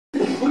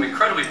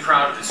incredibly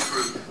proud of this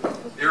group.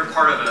 They're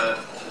part of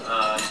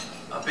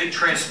a big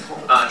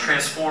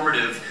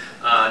transformative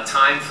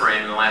time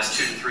frame in the last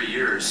 2 to 3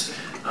 years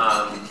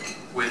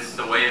with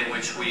the way in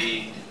which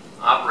we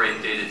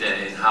operate day to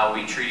day and how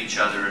we treat each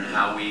other and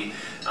how we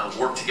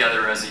work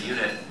together as a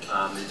unit.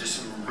 There's just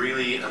some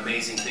really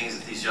amazing things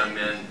that these young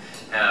men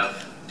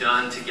have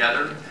done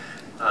together.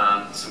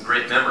 Some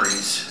great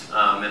memories,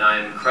 and I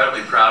am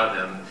incredibly proud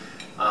of them.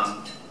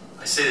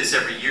 I say this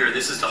every year,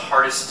 this is the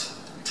hardest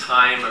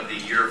time of the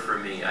year for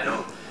me.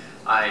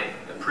 I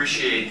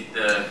appreciate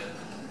the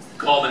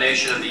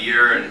culmination of the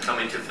year and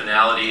coming to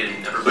finality,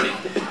 and everybody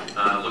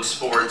looks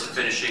forward to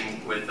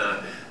finishing with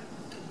a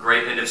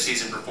great end of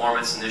season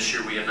performance. And this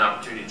year we have an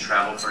opportunity to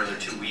travel for another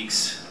 2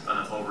 weeks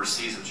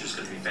overseas, which is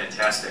going to be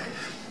fantastic.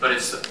 But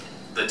it's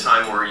the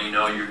time where you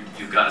know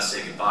you've got to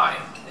say goodbye,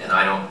 and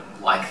I don't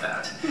like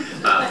that.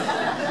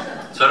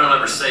 So I don't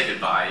ever say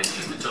goodbye, it's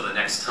just until the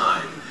next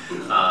time.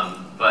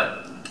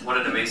 But what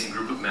an amazing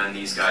group of men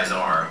these guys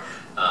are.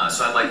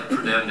 So I'd like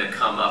for them to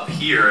come up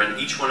here, and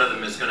each one of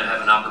them is going to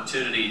have an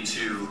opportunity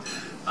to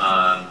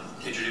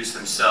introduce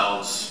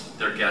themselves,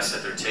 their guests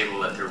at their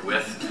table that they're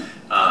with,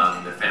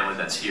 their family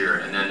that's here,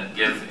 and then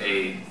give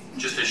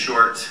just a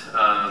short,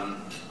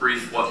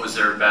 brief, what was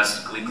their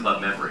best Glee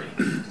Club memory.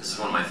 This is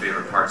one of my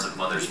favorite parts of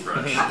Mother's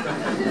Brunch.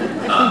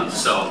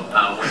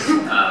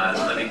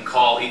 Let me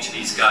call each of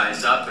these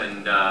guys up,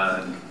 and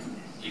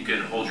you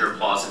can hold your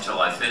applause until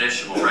I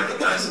finish, and we'll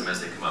recognize them as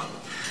they come up.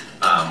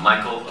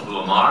 Michael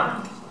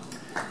Abu-Omar,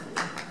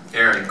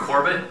 Aaron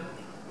Corbett,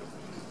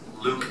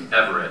 Luke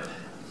Everett,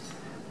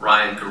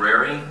 Ryan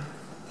Gurreri,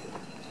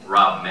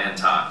 Rob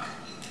Mantock,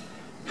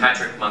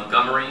 Patrick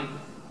Montgomery,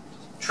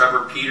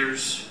 Trevor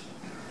Peters,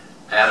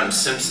 Adam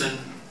Simpson,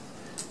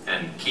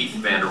 and Keith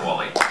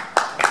Vanderwalle.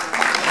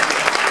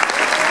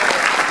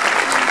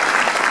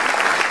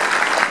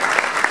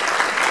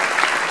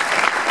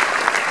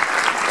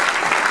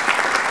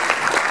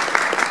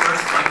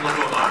 First, Michael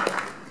Abu-Omar.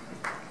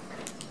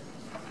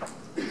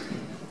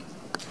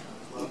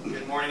 Well,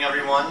 good morning,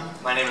 everyone.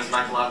 My name is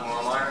Michael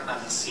Abu-Omar.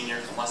 I'm a senior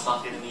from West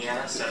Lafayette,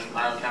 Indiana, studying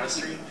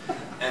biochemistry.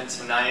 And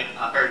today,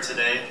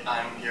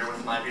 I'm here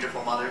with my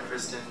beautiful mother,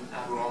 Kristen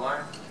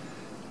Abu-Omar.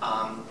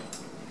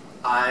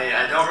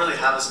 I don't really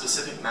have a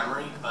specific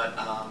memory, but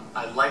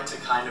I'd like to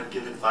kind of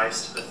give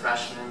advice to the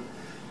freshmen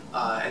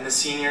and the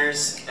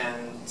seniors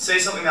and say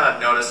something that I've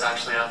noticed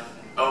actually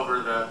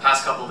over the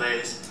past couple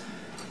days.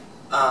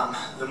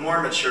 The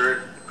more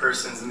mature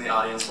persons in the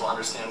audience will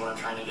understand what I'm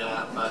trying to get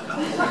at, but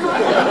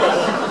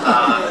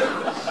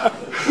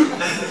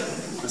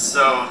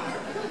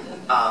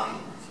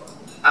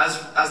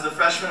as the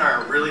freshmen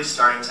are really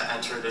starting to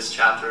enter this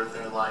chapter of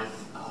their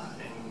life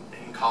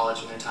in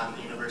college and their time at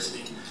the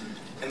university,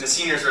 and the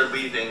seniors are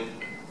leaving,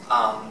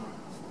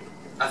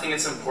 I think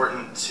it's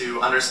important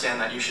to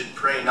understand that you should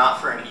pray not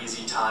for an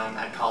easy time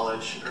at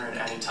college or in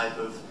any type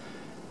of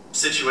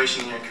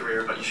situation in your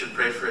career, but you should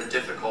pray for a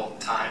difficult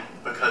time,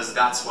 because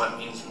that's what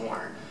means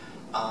more.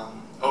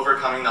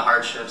 Overcoming the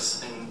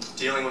hardships and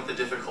dealing with the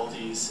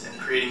difficulties and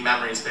creating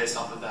memories based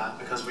off of that,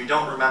 because we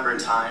don't remember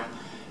time,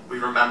 we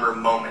remember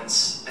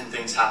moments and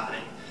things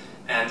happening.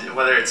 And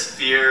whether it's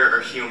fear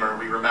or humor,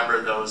 we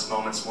remember those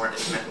moments more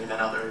intimately than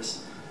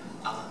others.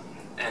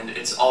 And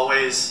it's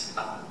always,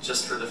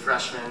 just for the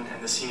freshmen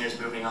and the seniors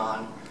moving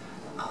on,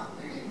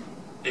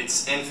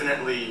 it's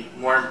infinitely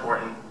more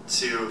important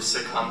to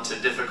succumb to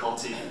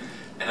difficulty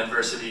and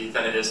adversity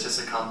than it is to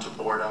succumb to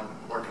boredom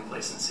or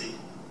complacency.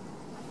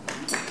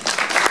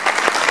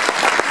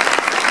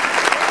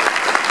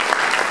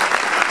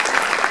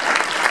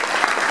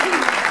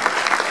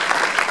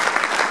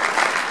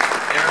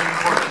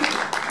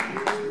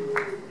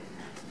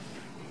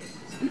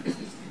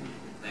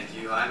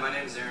 My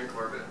name is Aaron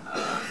Corbett.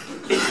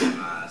 I'm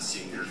a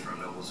senior from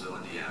Noblesville,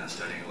 Indiana,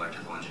 studying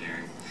electrical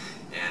engineering.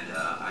 And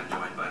I'm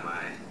joined by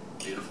my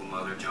beautiful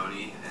mother,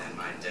 Joni, and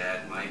my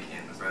dad, Mike,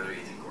 and my brother,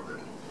 Ethan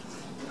Corbett.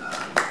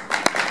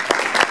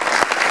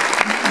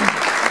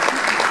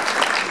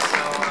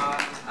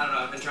 I don't know,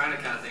 I've been trying to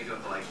kind of think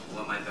of like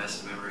what my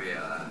best memory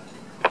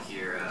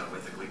here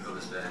with the Glee Club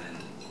has been, and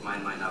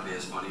mine might not be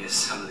as funny as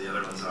some of the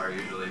other ones are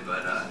usually,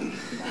 but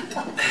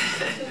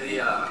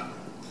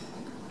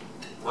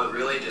what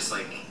really just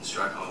like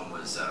struck home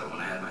was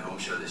when I had my home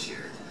show this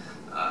year,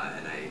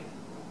 and I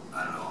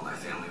don't know, all my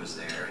family was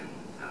there, and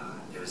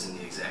it was in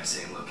the exact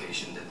same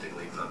location that the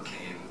Glee Club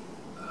came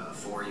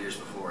 4 years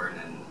before, and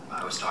then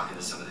I was talking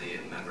to some of the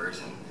members,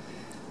 and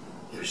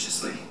it was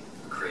just like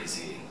a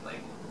crazy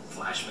like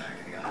flashback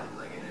I got,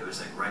 like, and it was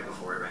like right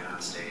before I ran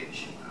on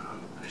stage.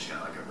 I just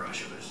got like a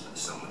rush of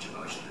so much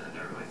emotion that I'd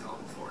never really felt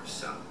before.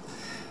 So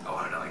I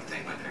wanted to like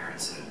thank my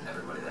parents and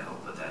everybody that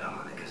helped put that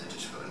on, because it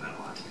just really meant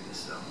a lot to me.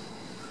 So.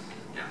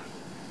 Yeah.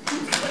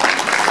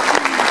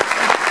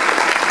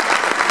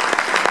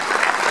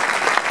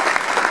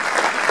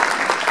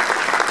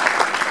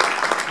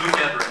 Luke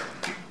Everett.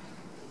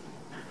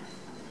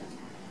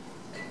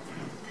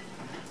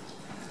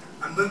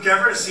 I'm Luke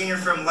Everett, a senior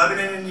from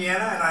Lebanon,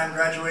 Indiana, and I'm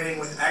graduating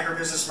with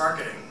agribusiness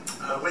marketing.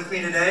 With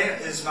me today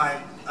is my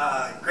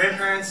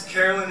grandparents,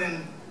 Carolyn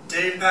and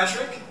Dave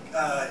Patrick,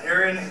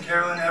 Aaron and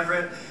Carolyn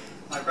Everett,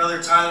 my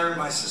brother Tyler,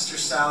 my sister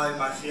Sally,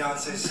 my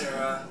fiance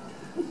Sarah,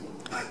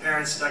 my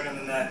parents Doug and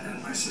Annette,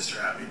 and my sister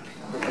Abby.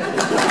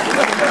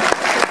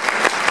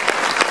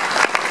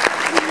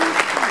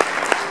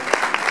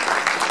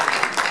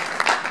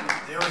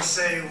 They always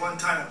say one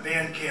time at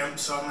band camp,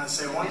 so I'm going to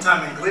say one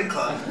time in Glee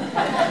Club.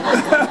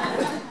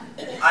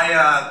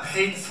 I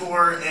paid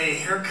for a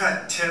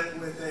haircut tip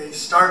with a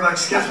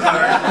Starbucks gift card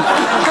and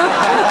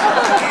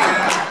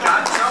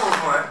got in trouble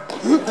for it.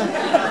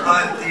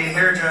 But the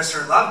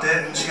hairdresser loved it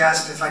and she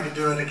asked if I could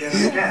do it again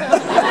and again.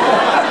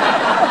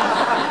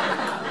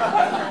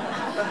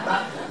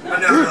 But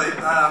no, really,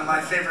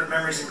 my favorite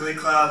memories of Glee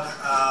Club,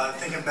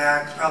 thinking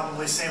back,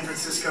 probably San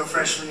Francisco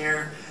freshman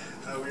year.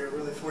 We were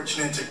really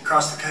fortunate to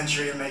cross the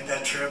country and make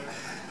that trip.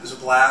 It was a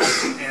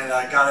blast, and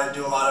I got to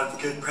do a lot of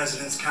good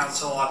President's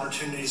Council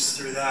opportunities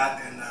through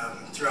that and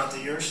throughout the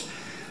years.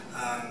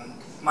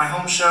 My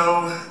home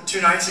show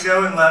 2 nights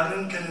ago in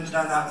Lebanon, couldn't have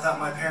done that without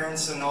my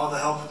parents and all the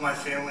help of my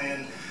family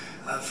and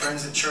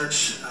friends at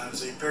church. It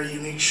was a very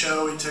unique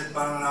show. We took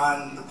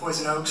on the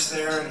Poison Oaks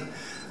there and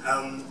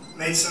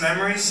made some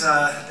memories.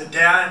 The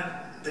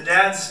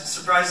dads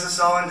surprised us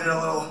all and did a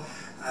little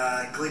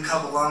Glee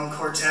Club alum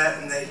quartet,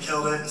 and they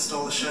killed it and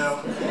stole the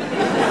show.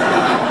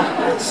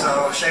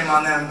 So shame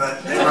on them,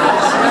 but they were.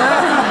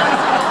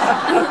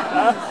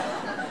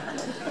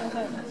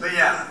 But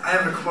yeah, I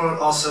have a quote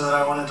also that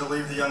I wanted to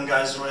leave the young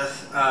guys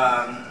with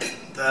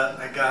that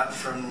I got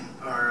from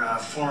our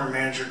former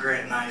manager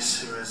Grant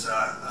Nice, who is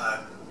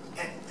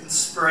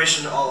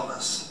inspiration to all of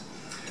us.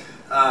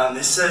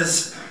 It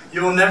says,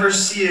 "You will never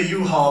see a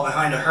U-Haul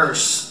behind a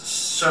hearse,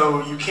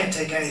 so you can't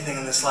take anything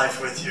in this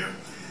life with you."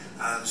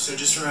 So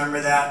just remember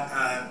that.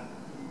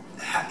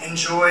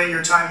 Enjoy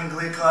your time in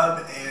Glee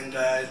Club and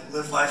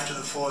live life to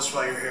the fullest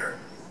while you're here.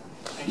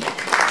 Thank you.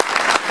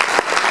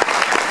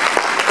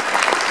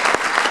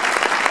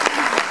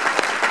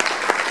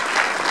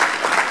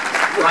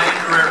 Ryan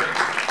Gurreri.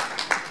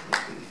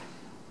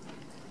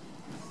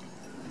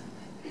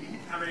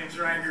 Hi, my name is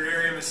Ryan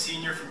Gurreri. I'm a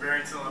senior from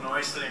Barrington,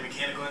 Illinois, studying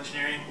mechanical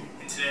engineering.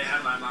 And today I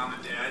have my mom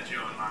and dad,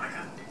 Joe and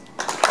Monica.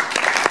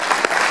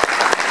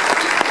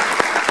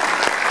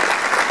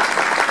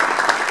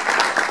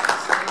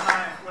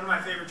 One of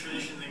my favorite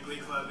traditions in Glee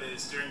Club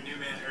is during New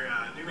Man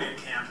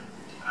camp.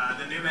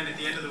 The new men at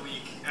the end of the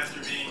week, after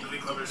being Glee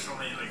Clubbers for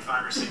only like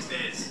 5 or 6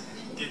 days,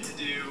 get to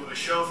do a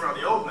show for all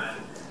the old men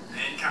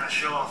and kind of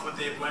show off what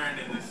they've learned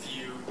in the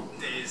few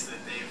days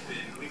that they've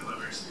been Glee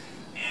Clubbers.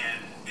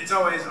 And it's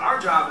always our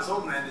job as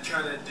old men to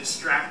try to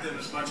distract them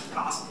as much as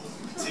possible,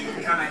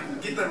 to kind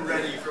of get them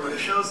ready for what a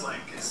show's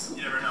like, because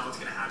you never know what's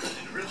going to happen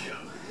in a real show.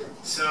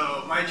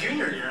 So my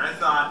junior year, I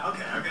thought,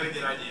 okay, I've got a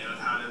good idea of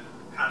how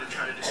to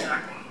try to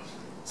distract one of them.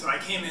 So I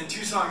came in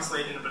 2 songs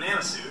late in a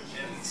banana suit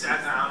and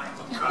sat down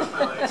and crossed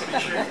my legs to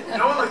make sure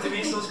no one looked at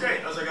me, so it was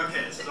great. I was like,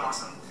 okay, this is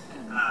awesome,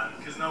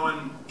 because no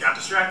one got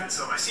distracted.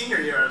 So my senior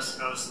year, I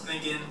was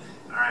thinking,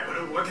 all right,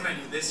 what can I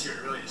do this year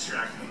to really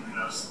distract them? And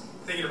I was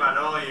thinking about it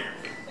all year.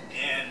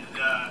 And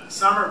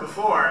summer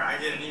before, I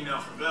get an email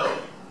from Bill,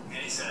 and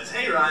he says,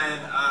 "Hey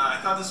Ryan, I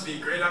thought this would be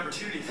a great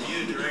opportunity for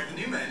you to direct the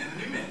New Men in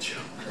the New Man show."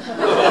 So I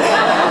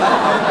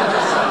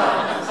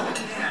was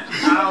like, man,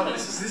 now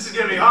this is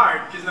going to be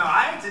hard, because now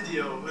I have to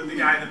deal with the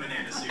guy in the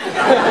banana suit.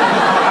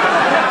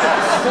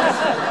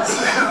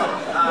 So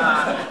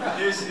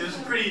it was a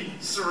pretty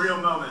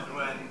surreal moment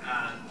when,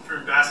 for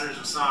Ambassadors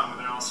of Song, when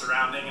they're all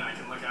surrounding and I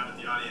can look out at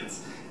the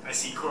audience, I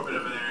see Corbett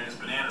over there in his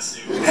banana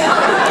suit. And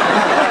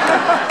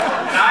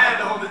I had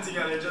to hold it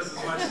together just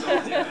as much as all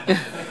the New Men.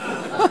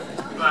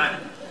 But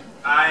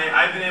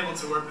I've been able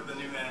to work with the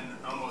New Men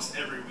almost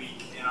every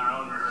week in our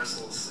own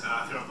rehearsals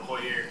throughout the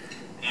whole year.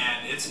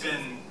 And it's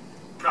been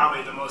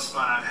probably the most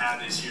fun I've had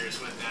this year is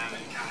with them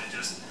and kind of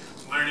just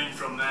learning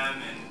from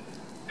them. And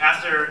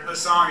after the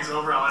song is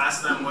over, I'll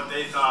ask them what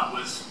they thought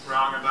was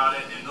wrong about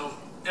it. And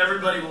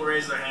everybody will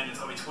raise their hand and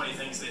tell me 20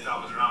 things they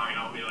thought was wrong. And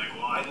I'll be like,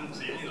 well, I didn't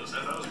see any of those.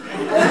 I thought it was great.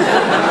 So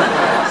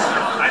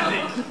I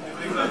think the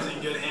Glee Club's in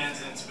good hands,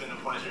 and it's been a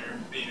pleasure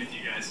being with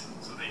you guys.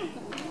 So thank you.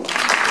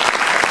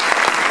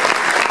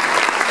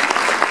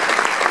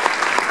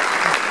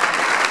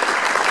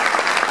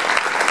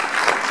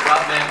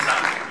 Rob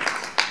Mantock.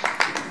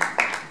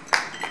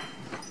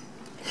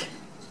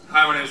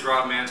 Hi, my name is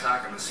Rob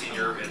Mantock. I'm a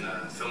senior in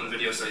film and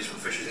video studies from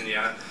Fishers,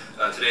 Indiana.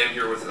 Today I'm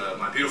here with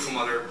my beautiful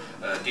mother,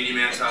 Dee Dee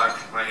Mantock,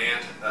 my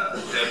aunt,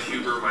 Deb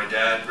Huber, my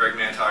dad, Greg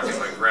Mantock, and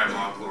my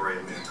grandma,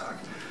 Gloria Mantock.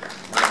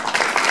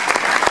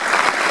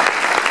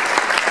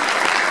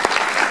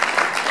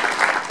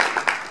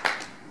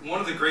 One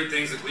of the great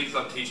things that Glee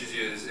Club teaches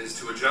you is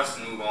to adjust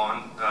and move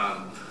on.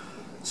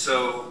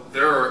 So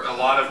there are a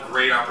lot of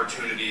great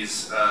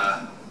opportunities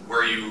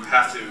where you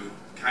have to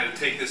kind of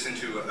take this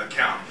into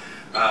account.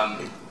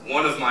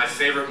 One of my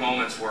favorite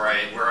moments where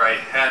I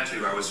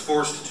was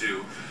forced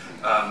to,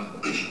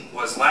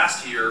 was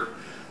last year.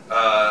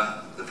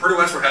 The Purdue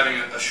Varsity were having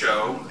a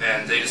show,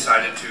 and they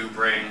decided to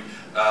bring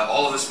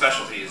all of the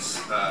specialties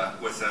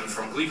with them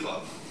from Glee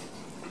Club.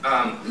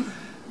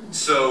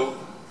 So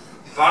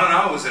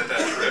Vantock was at that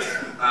trip.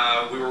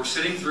 We were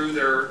sitting through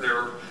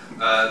their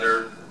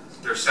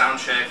sound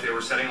check. They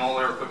were setting all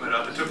their equipment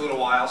up. It took a little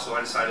while, so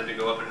I decided to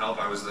go up and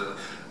help. I was the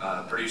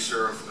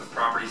producer of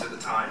properties at the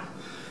time.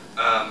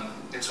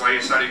 And so I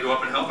decided to go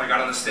up and help. I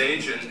got on the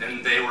stage,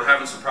 and they were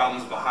having some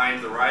problems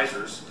behind the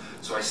risers.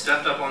 So I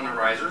stepped up on the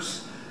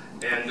risers,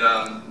 and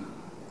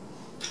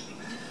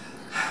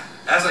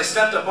as I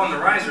stepped up on the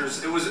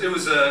risers,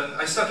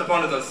 I stepped up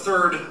onto the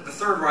third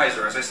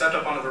riser. As I stepped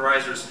up onto the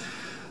risers,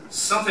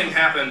 something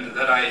happened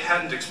that I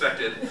hadn't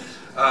expected.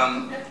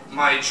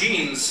 My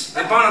jeans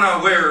that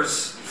Vantock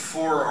wears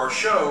for our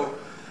show,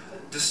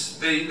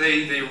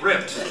 they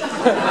ripped.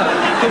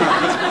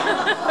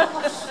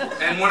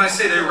 And when I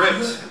say they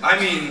ripped, I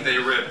mean they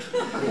ripped.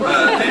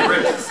 They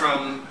ripped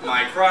from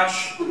my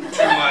crotch to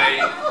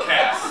my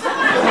calf.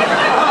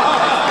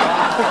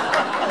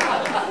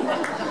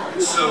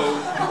 So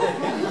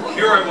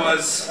here I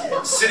was,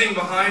 sitting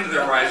behind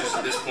their risers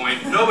at this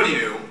point, nobody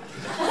knew,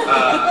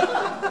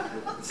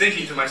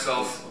 thinking to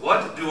myself,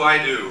 what do I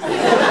do?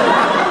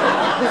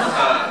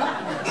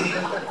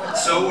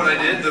 So what I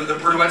did, the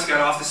Purduettes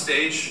got off the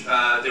stage.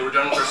 They were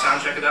done with their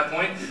sound check at that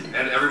point,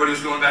 and everybody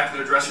was going back to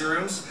their dressing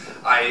rooms.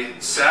 I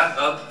sat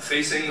up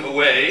facing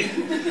away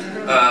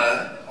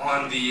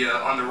on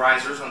the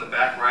risers, on the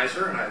back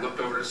riser, and I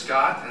looked over to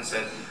Scott and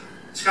said,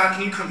 Scott,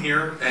 can you come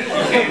here? And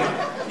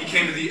he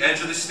came to the edge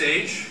of the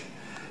stage,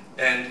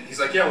 and he's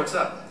like, yeah, what's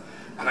up?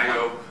 And I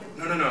go,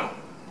 no,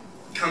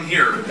 come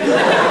here. And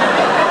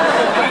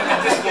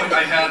at this point,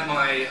 I had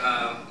my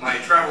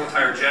travel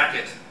attire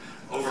jacket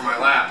over my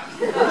lap.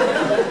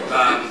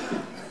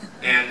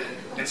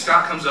 And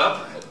Scott comes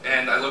up,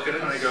 and I look at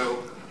him and I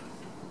go,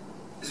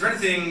 is there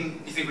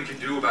anything you think we could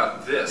do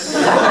about this?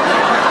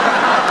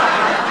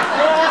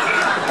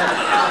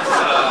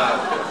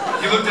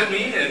 He looked at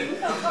me and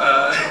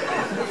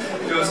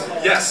he goes,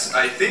 yes,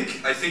 I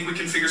think we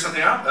can figure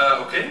something out.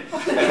 Okay.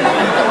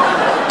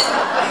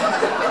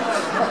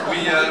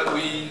 And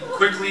we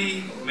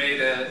quickly made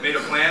a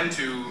plan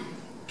to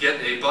get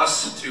a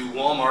bus to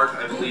Walmart,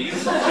 I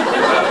believe,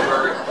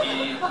 where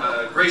he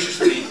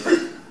graciously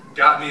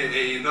got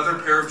me another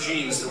pair of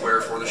jeans to wear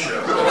for the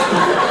show.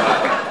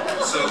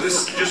 So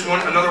this is just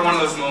another one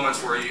of those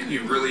moments where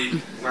you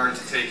really learn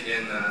to take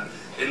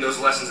in those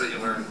lessons that you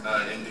learn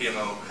in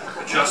PMO,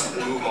 just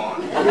move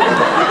on.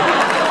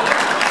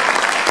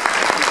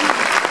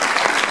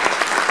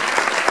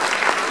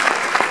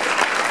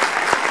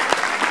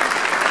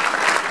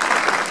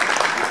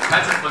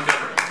 Patrick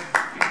Montgomery.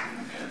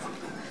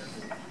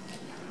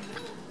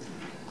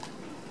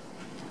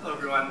 Hello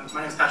everyone,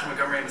 my name is Patrick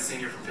Montgomery. I'm a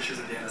senior from Fishers,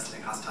 Indiana,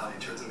 studying hospitality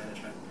and tourism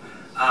management.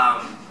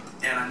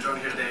 And I'm joined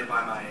here today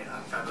by my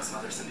fabulous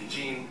mother, Cindy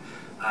Jean,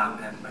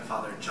 and my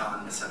father,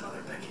 John, and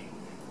stepmother, Becky.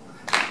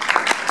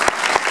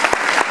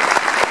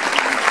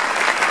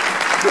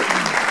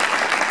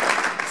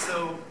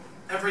 So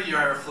every year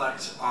I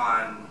reflect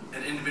on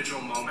an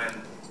individual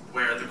moment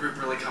where the group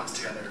really comes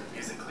together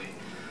musically,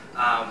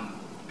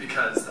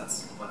 because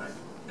that's what I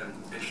am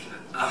interested in.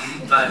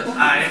 But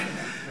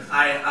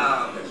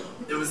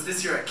it was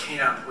this year at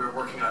camp, we were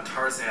working on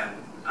Tarzan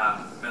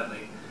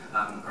medley,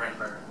 arranged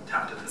by our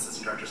talented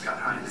assistant director, Scott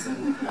Hines.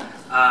 And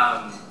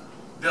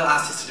Bill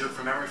asked us to do it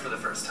from memory for the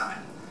first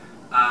time.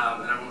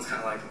 And everyone was kind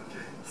of like,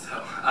 okay.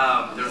 So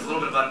there was a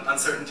little bit of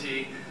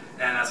uncertainty,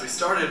 and as we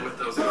started with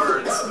those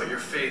words, put your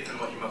faith in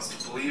what you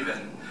most believe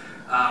in,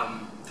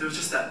 there was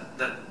just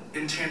that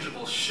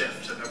intangible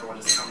shift of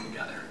everyone just coming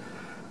together.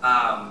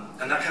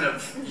 And that kind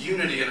of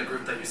unity in a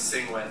group that you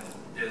sing with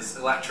is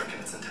electric in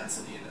its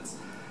intensity, and it's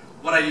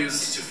what I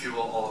use to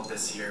fuel all of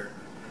this year.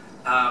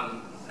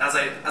 As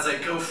I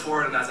go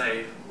forward and as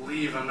I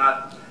leave, I'm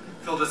not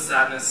filled with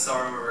sadness,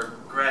 sorrow, or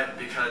regret,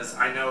 because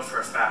I know for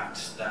a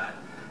fact that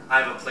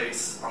I have a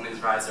place on these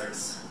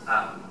risers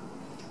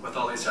with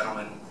all these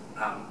gentlemen,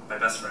 my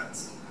best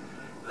friends,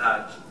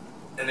 that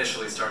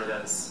initially started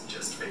as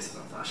just faces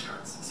on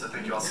flashcards. So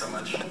thank you all so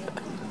much.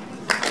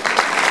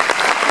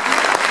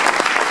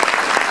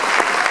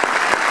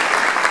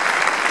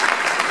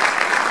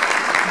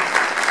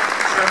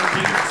 Trevor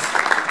Peters.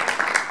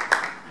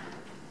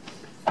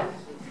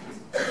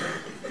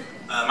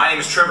 My name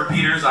is Trevor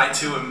Peters. I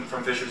too am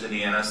from Fishers,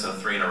 Indiana, so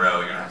 3 in a row.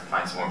 You're gonna have to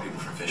find some more people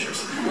from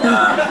Fishers. And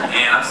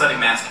I'm studying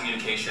mass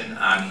communication.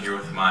 I'm here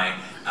with my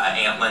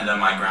Aunt Linda,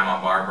 my Grandma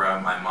Barbara,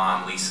 my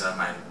mom Lisa,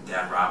 my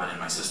dad Robin, and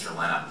my sister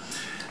Lena.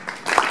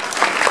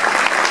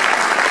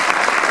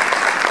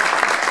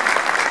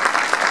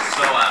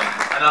 So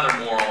another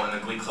moral in the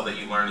Glee Club that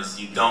you learn is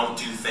you don't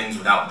do things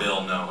without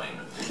Bill knowing.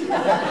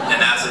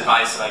 And that's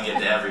advice that I give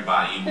to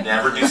everybody. You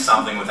never do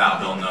something without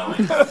Bill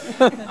knowing.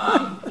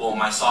 well,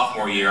 my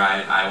sophomore year,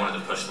 I wanted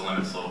to push the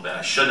limits a little bit.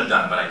 I shouldn't have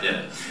done it, but I did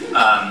it.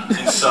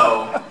 And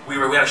so we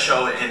had a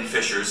show in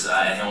Fishers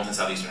at Hamilton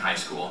Southeastern High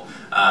School,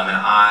 and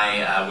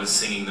I was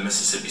singing the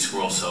Mississippi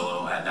Squirrel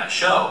solo at that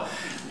show.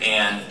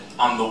 And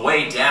on the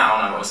way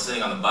down, I was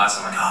sitting on the bus.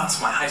 I'm like, oh, it's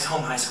my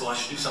home high school. I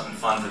should do something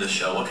fun for this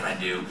show. What can I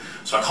do?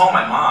 So I call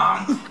my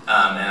mom, and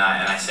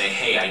I say,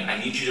 hey, I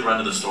need you to run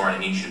to the store, and I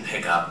need you to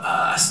pick up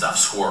a stuffed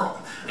squirrel.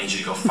 I need you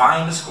to go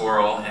find a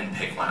squirrel and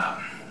pick one up.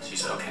 She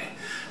said, okay.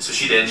 So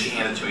she did. She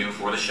handed it to me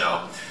before the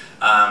show.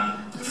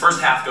 The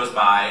first half goes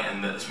by,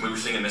 and we were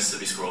singing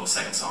Mississippi Squirrel, the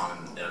second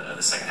song,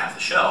 the second half of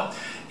the show.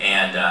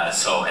 And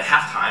so at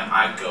halftime,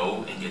 I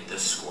go and get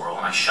this squirrel,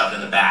 and I shove it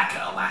in the back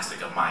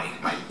elastic of my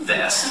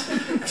vest.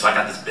 And so I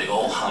got this big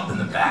old hump in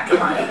the back of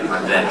my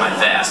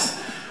vest.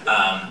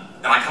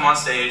 And I come on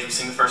stage, we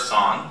sing the first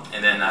song,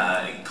 and then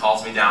it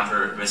calls me down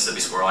for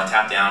Mississippi Squirrel. I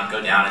tap down, go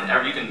down, and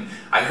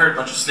I heard a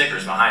bunch of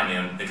snickers behind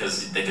me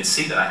because they could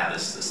see that I had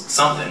this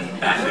something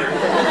back there.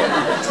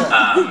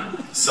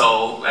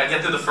 So I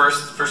get through the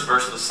first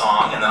verse of the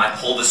song, and then I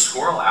pull this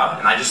squirrel out,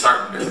 and I just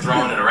start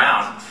throwing it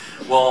around.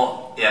 Well,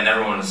 yeah, and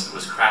everyone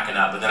was cracking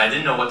up, but then I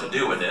didn't know what to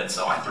do with it,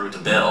 so I threw it to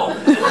Bill.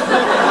 He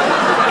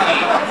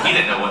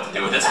didn't know what to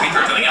do with it, so he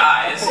threw it to the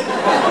guys,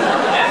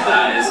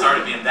 and it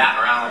started being batting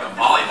around like a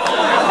volleyball.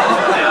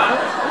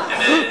 And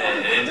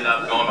then it ended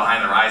up going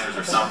behind the risers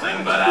or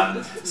something.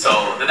 But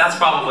so that's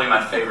probably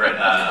my favorite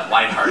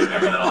lighthearted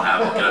memory that I'll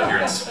have. I'll get up here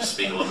and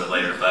speak a little bit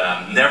later.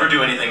 But never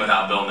do anything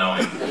without Bill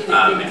knowing,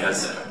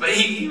 but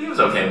he was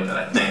okay with it,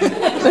 I think.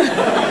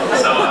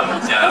 So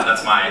yeah,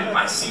 that's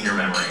my senior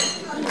memory.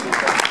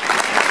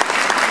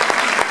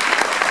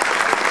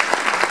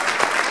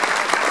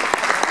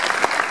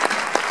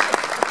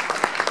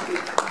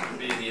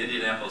 Being the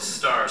Indianapolis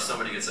Star,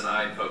 somebody gets an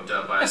eye poked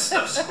out by a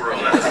stuffed squirrel.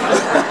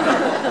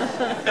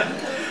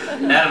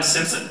 Adam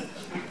Simpson.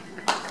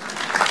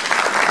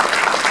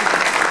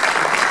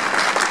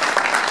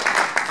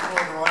 Hello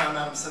everyone, I'm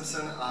Adam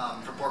Simpson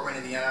from Fort Wayne,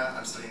 Indiana.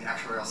 I'm studying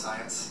actuarial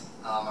science.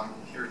 I'm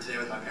here today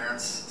with my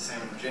parents,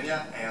 Sam and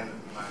Virginia, and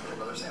my little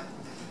brother, Sam.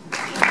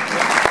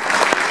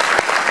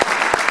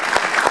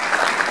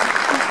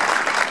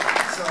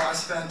 So I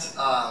spent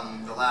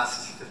the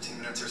last 15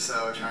 minutes or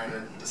so trying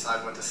to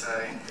decide what to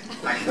say.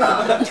 I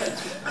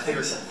think it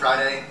was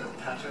Friday that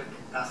Patrick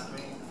asked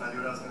me if I knew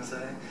what I was going to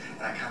say,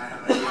 and I kind of had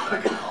an idea, but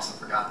I kind of also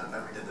forgot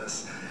that we did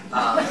this.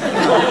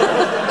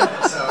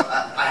 So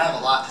I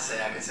have a lot to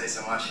say. I could say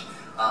so much,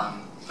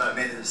 but I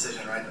made the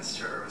decision, right? As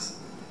Trevor was,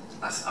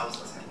 I was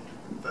listening,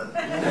 but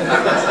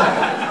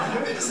I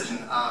made a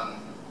decision.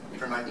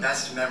 For my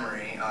best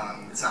memory,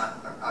 it's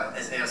not,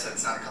 as Ao said,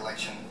 it's not a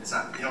collection. It's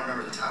not, you don't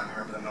remember the time, you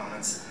remember the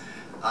moments.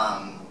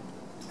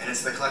 And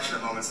it's the collection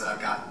of moments that I've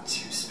got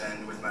to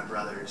spend with my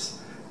brothers.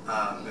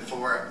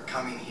 Before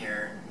coming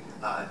here,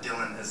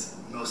 Dylan, as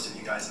most of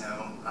you guys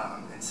know,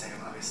 and Sam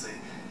obviously,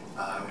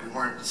 we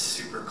weren't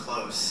super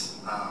close.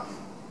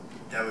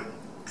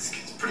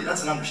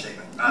 That's an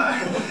understatement.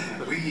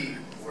 We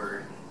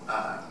were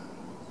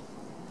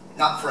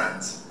not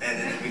friends, and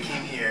then we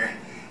came here,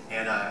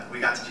 and we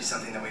got to do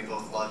something that we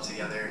both love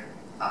together,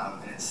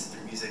 and it's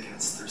through music and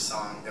it's through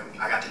song that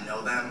I got to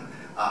know them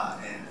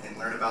and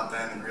learn about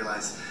them and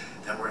realize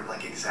that we're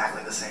like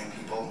exactly the same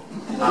people.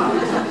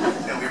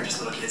 And we were just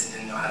little kids and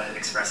didn't know how to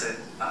express it,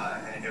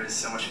 and it was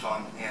so much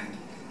fun. And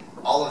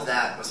all of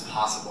that was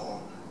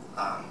possible,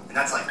 and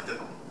that's like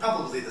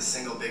probably the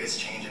single biggest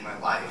change in my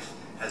life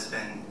has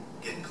been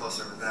getting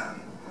closer with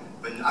them.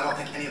 But I don't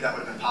think any of that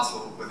would have been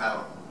possible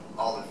without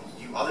all of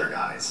you other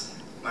guys,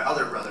 my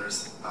other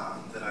brothers,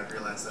 that I've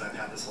realized that I've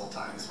had this whole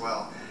time as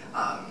well.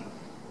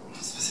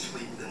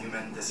 Specifically the new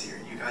men this year,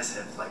 you guys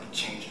have like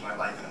changed my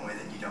life in a way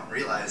that you don't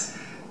realize,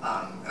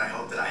 and I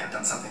hope that I have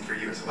done something for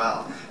you as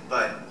well.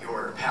 But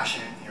your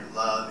passion, your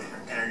love, and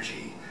your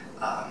energy,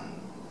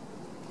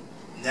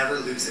 never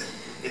lose it.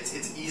 It's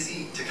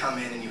easy to come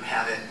in and you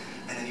have it,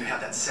 and then you have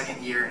that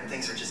second year and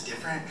things are just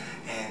different,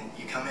 and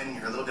you come in and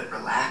you're a little bit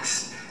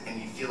relaxed, and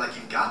you feel like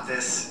you've got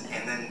this,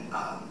 and then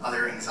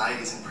other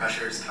anxieties and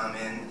pressures come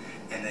in,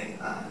 and they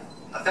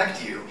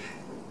affect you.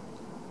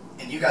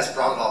 And you guys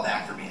brought it all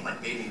back for me, and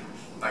like made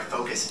my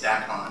focus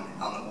back on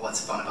what's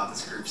fun about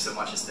this group so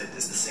much is the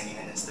singing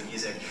and it's the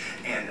music.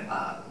 And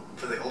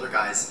for the older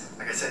guys,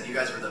 like I said, you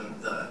guys were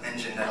the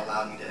engine that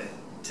allowed me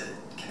to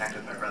connect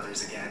with my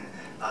brothers again.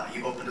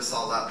 You opened us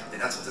all up,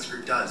 and that's what this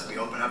group does. We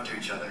open up to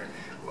each other.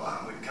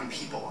 We become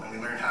people, and we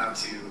learn how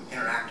to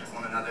interact with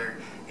one another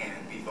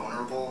and be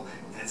vulnerable.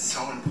 And it's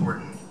so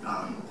important,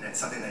 and it's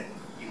something that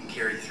you can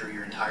carry through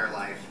your entire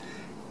life,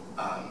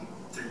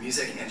 through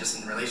music and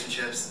just in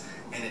relationships.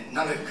 And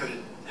none of it could have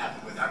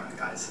happened without you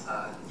guys.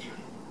 You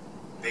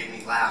made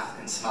me laugh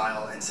and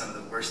smile in some of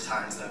the worst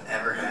times that I've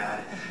ever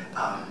had.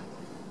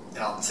 And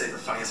I'll say the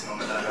funniest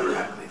moment that I've ever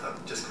had at Glee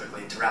Club, just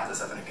quickly, to wrap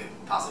this up in a good,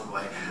 positive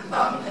way.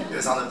 It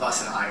was on the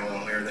bus in Iowa,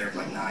 and we were there for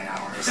like 9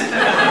 hours. And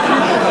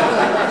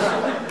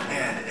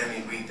I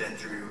mean, we've been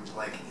through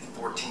like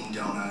 14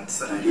 donuts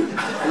that I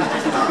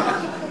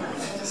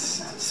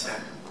just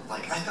spent,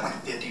 I spent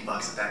like $50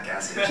 at that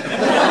gas station.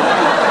 And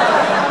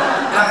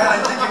I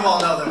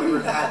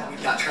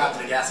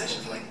gas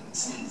station for like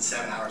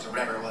 7 hours or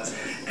whatever it was.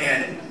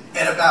 And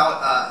at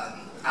about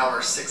hour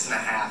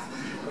 6.5,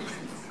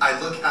 I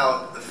look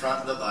out the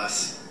front of the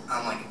bus.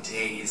 I'm like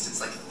dazed.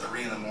 It's like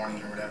 3 in the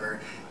morning or whatever.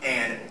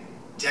 And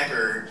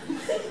Decker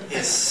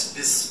is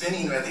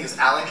spinning, I think it's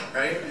Alec,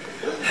 right?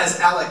 Has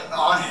Alec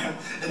on him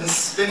and is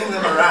spinning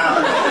them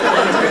around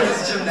and doing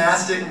these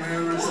gymnastic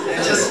moves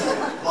and just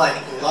like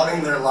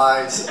loving their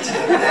lives to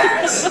the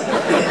max.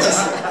 And it just,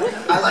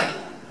 I like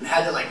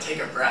had to like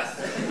take a breath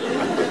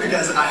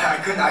because I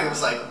couldn't, I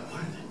was like,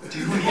 what are they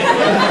doing?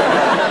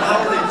 How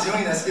are they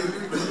doing this? It would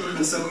have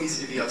been so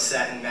easy to be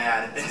upset and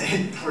mad, and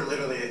they were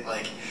literally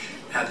like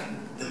having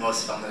the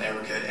most fun that they ever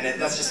could. And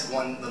that's just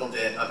one little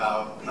bit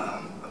about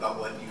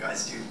what you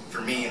guys do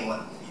for me and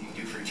what you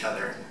do for each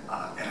other.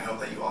 And I hope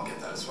that you all get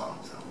that as well.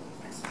 So,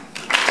 thanks.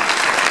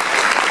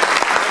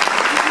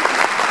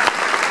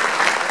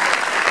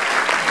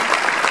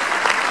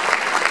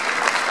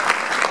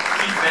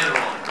 Keith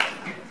Vanderwalle.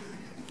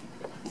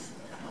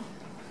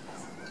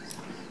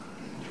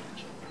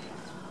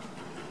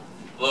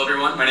 Hello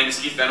everyone, my name is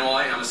Keith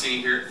Vanderwalle. I'm a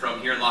senior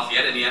from here in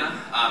Lafayette,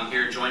 Indiana. I'm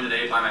here joined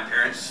today by my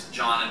parents,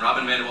 John and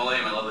Robin Vanderwalle,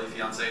 and my lovely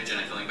fiancée,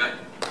 Jenna Killingbeck.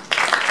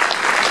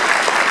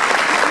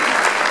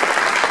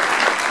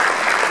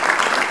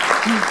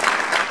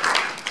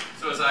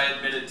 So as I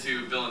admitted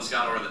to Bill and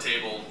Scott over the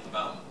table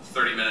about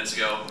 30 minutes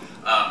ago,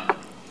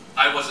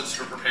 I wasn't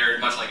super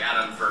prepared, much like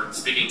Adam, for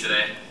speaking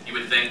today. You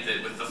would think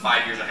that with the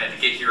 5 years I had to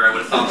get here, I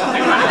would have thought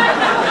something about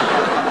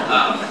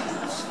it.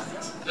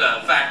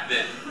 The fact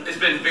that it's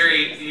been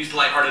very used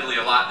lightheartedly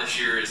a lot this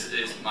year is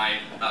my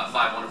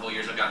 5 wonderful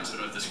years I've gotten to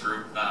spend with this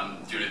group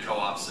due to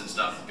co-ops and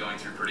stuff going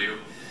through Purdue,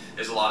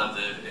 is a lot of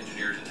the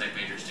engineers and tech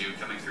majors do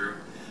coming through.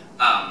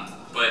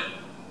 But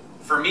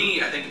for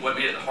me, I think what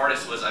made it the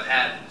hardest was I've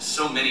had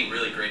so many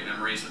really great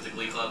memories with the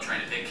Glee Club. Trying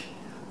to pick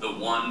the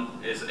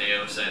one, as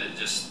AO said, it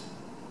just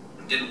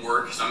didn't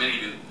work. So I'm going to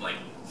give you like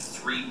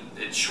 3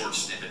 short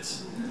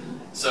snippets.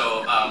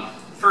 So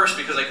first,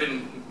 because I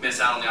couldn't miss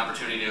out on the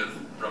opportunity of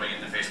rubbing it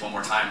in the face one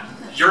more time,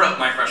 Europe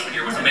my freshman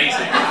year was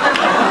amazing.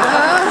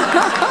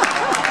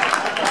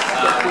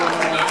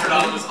 Notre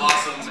Dame was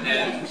awesome,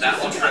 and that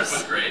whole trip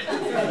was great.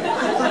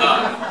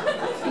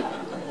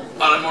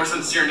 On a more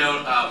sincere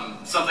note,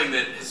 something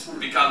that has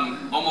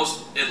become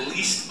almost at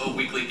least a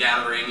weekly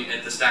gathering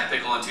at the Stack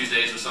Pickle on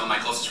Tuesdays with some of my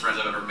closest friends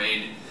I've ever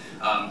made,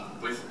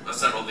 with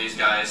several of these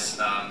guys,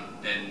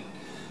 and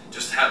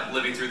just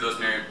living through those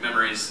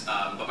memories.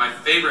 But my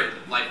favorite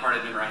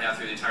lighthearted memory I have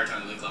through the entire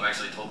time in the Glee Club, I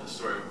actually told the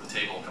story over the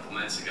table a couple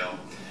minutes ago.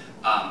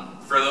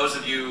 For those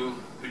of you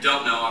who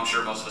don't know, I'm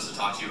sure most of us have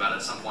talked to you about it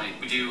at some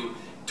point, we do,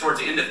 towards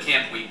the end of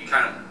camp week, we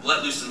kind of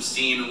let loose some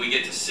steam and we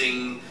get to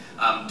sing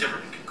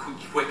different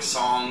quick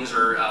songs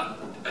or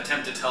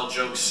attempt to tell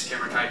jokes,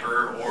 Cameron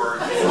Kuiper, or